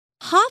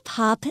Hop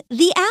Hop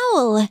the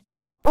Owl.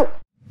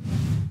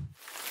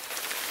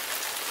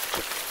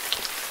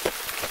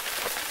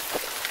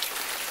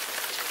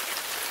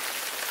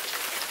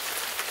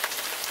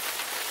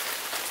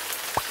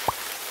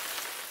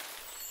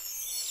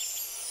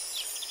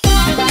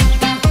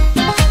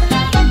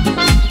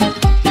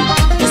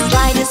 The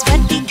slide is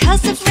wet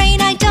because of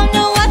rain, I don't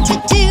know what to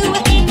do.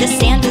 The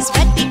sand is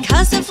wet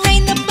because of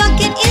rain, the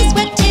bucket is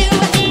wet too.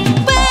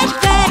 Wet,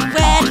 wet,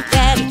 wet,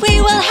 wet,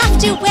 we will have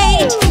to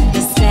wait.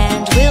 The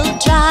sand will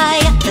dry,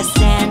 the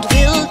sand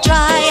will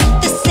dry,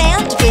 the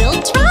sand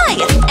will dry.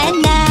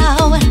 And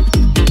now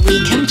we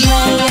can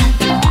play.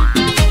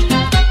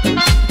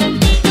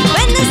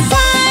 When the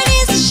sun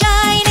is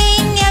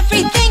shining,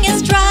 everything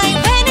is dry.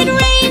 When it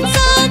rains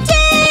all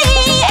day,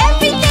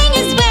 everything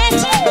is wet.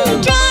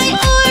 Dry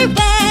or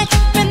wet,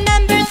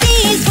 remember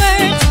these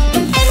words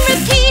and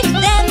repeat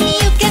them.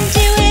 You can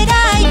do it,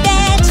 I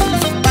bet.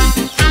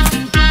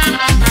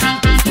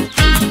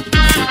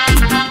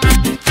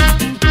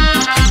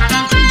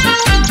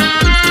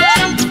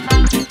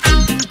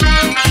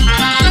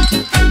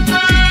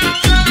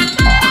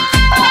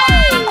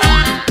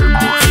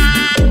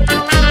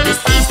 The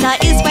seesaw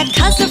is wet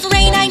 'cause of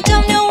rain, I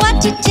don't know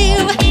what to do.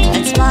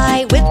 Let's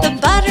fly with the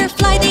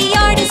butterfly, the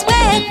yard is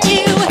wet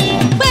too.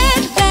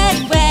 Wet, wet,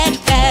 wet,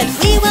 wet,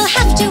 we will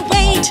have to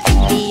wait.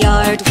 The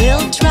yard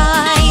will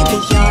dry, the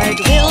yard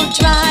will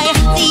dry,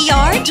 the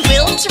yard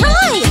will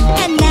dry.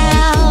 And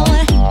now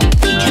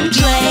we can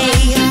play.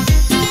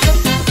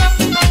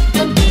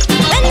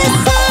 When the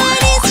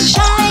sun is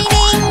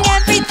shining,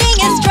 everything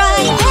is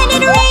dry. When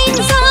it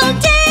rains all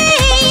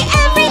day,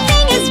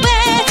 everything is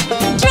wet.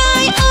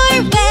 Dry or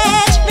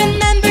wet,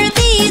 remember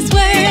these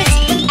words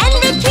and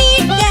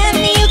repeat them.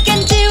 You can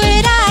do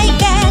it, I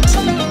bet.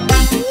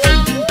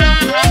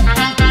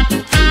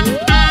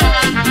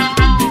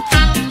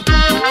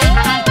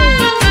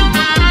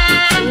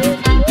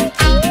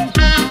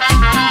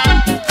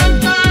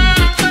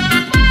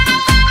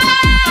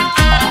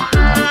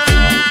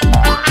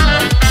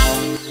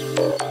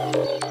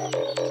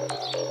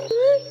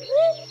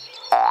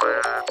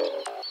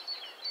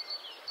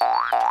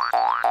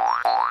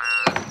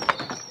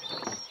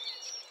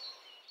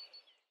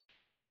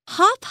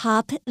 Hop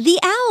Hop the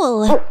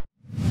Owl.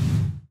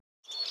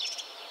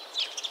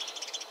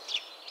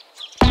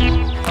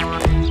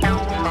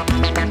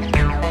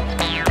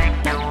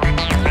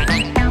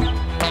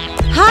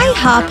 Hi,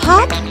 Hop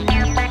Hop.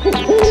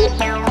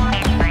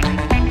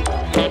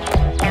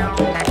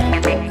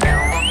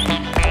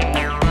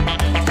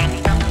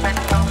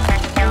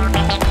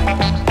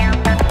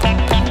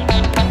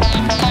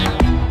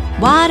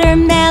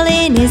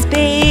 Watermelon is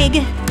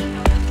big.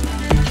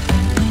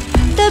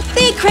 The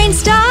big crane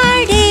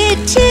started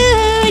to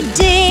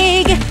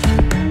dig.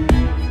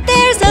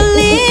 There's a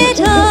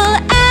little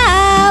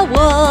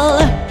owl.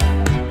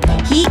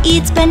 He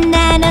eats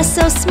bananas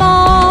so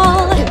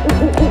small.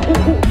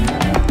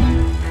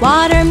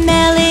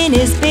 Watermelon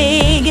is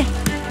big.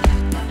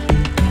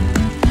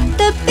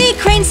 The big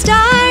crane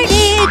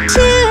started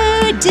to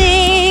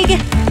dig.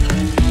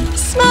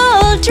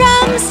 Small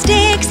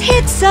drumsticks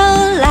hit so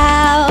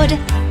loud.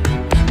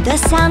 The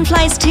sound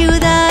flies to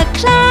the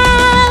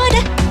cloud.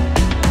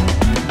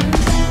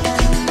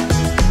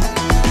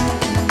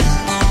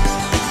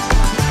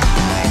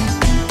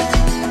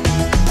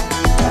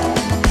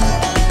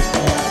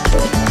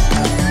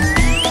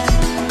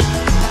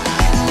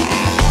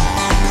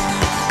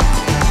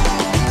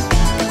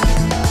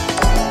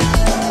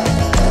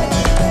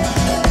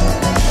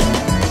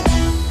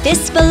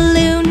 This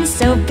balloon's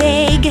so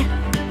big,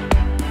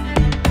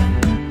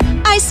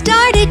 I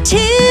started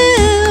to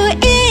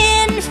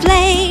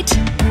inflate.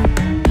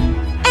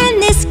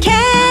 And this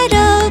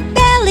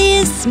kettlebell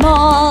is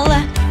small,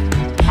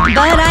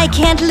 but I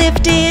can't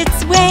lift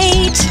its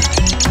weight.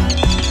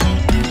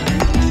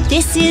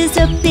 This is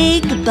a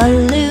big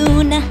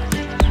balloon.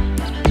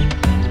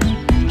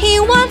 He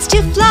wants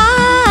to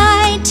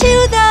fly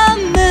to the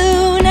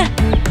moon,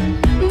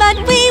 but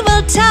we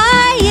will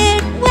tie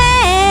it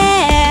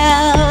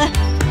well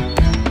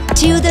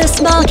to the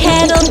small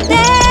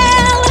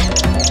kettlebell.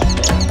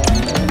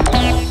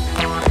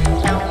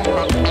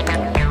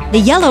 The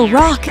yellow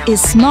rock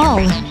is small.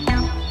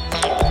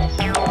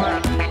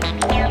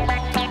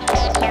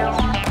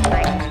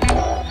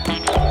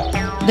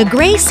 The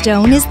gray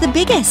stone is the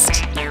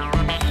biggest.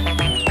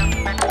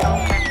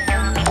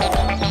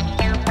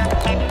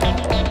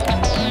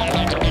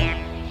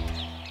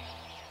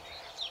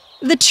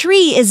 The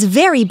tree is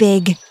very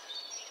big.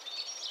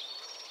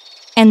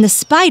 And the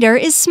spider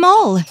is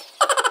small.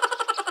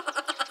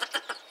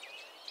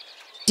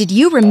 Did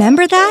you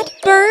remember that,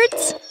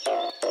 birds?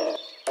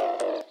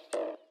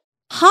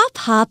 Hop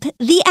Hop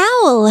the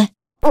Owl.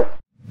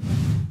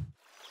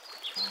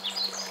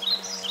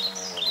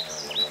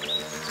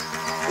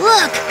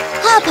 Look,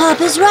 Hop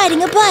Hop is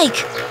riding a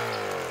bike.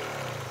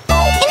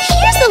 And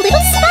here's the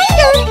little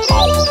spider.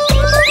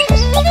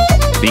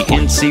 The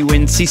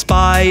incy-wincy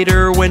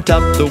spider went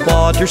up the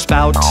water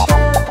spout.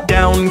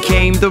 Down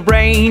came the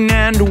rain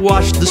and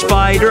washed the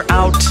spider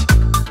out.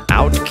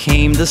 Out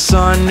came the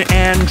sun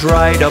and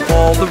dried up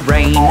all the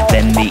rain.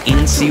 Then the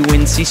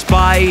incy-wincy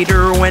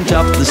spider went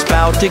up the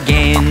spout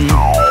again.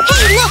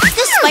 Hey, look!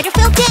 The spider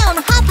fell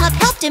down! Hop Hop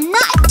helped him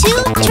not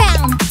to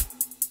drown.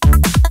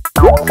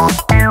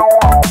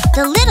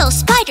 The little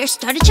spider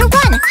started to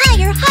run.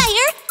 Higher,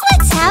 higher!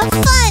 Let's have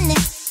fun!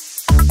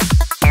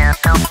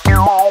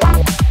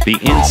 The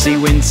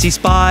incy-wincy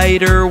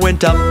spider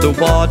went up the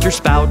water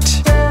spout.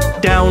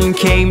 Down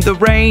came the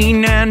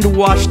rain and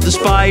washed the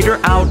spider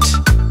out.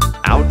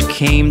 Out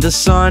came the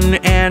sun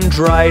and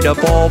dried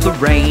up all the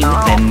rain.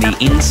 Then the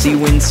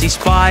incy-wincy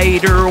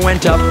spider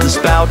went up the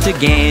spout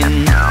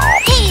again.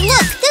 Hey,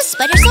 look! The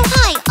spider's so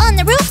high, on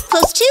the roof,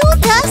 close to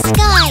the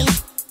sky.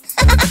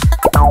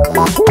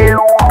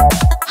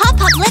 Hop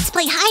Hop, let's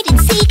play hide and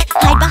seek.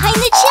 Hide behind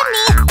the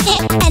chimney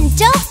and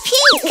don't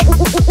peek.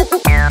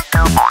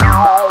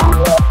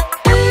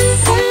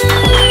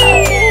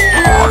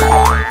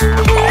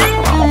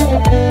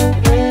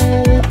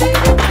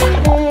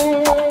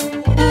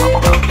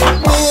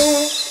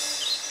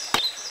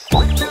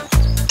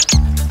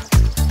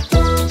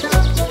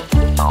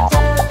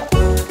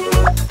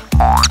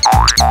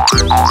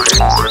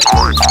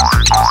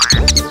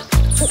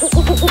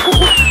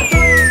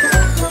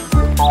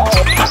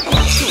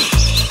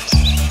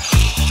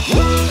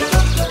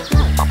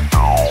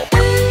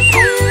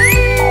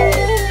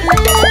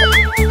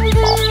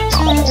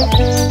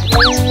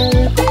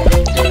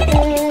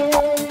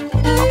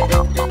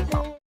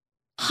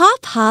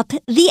 Hop Hop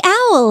the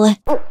owl.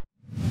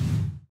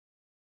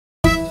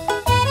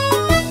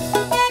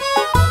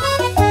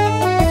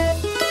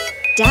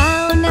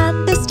 Down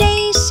at the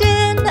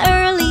station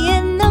early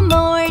in the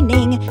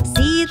morning,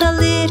 see the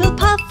little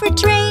puffer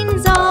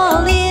trains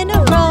all in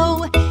a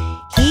row.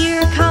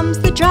 Here comes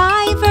the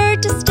driver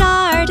to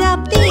start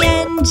up the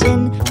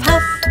engine.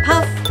 Puff,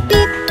 puff,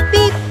 beep,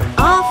 beep,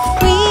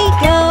 off we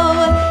go.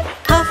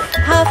 Puff,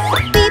 puff,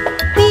 beep,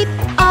 beep,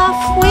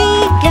 off we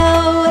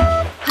go.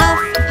 Puff,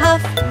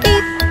 puff,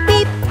 beep,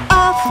 beep,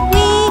 off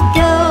we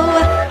go.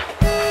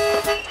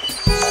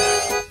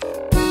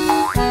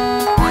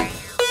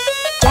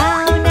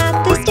 Down at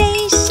the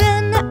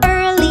station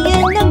early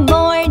in the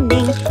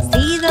morning,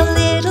 see the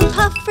little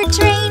puffer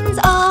trains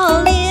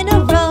all in a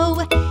row.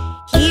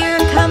 Here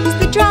comes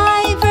the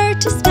driver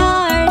to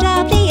start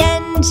up the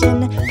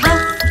engine.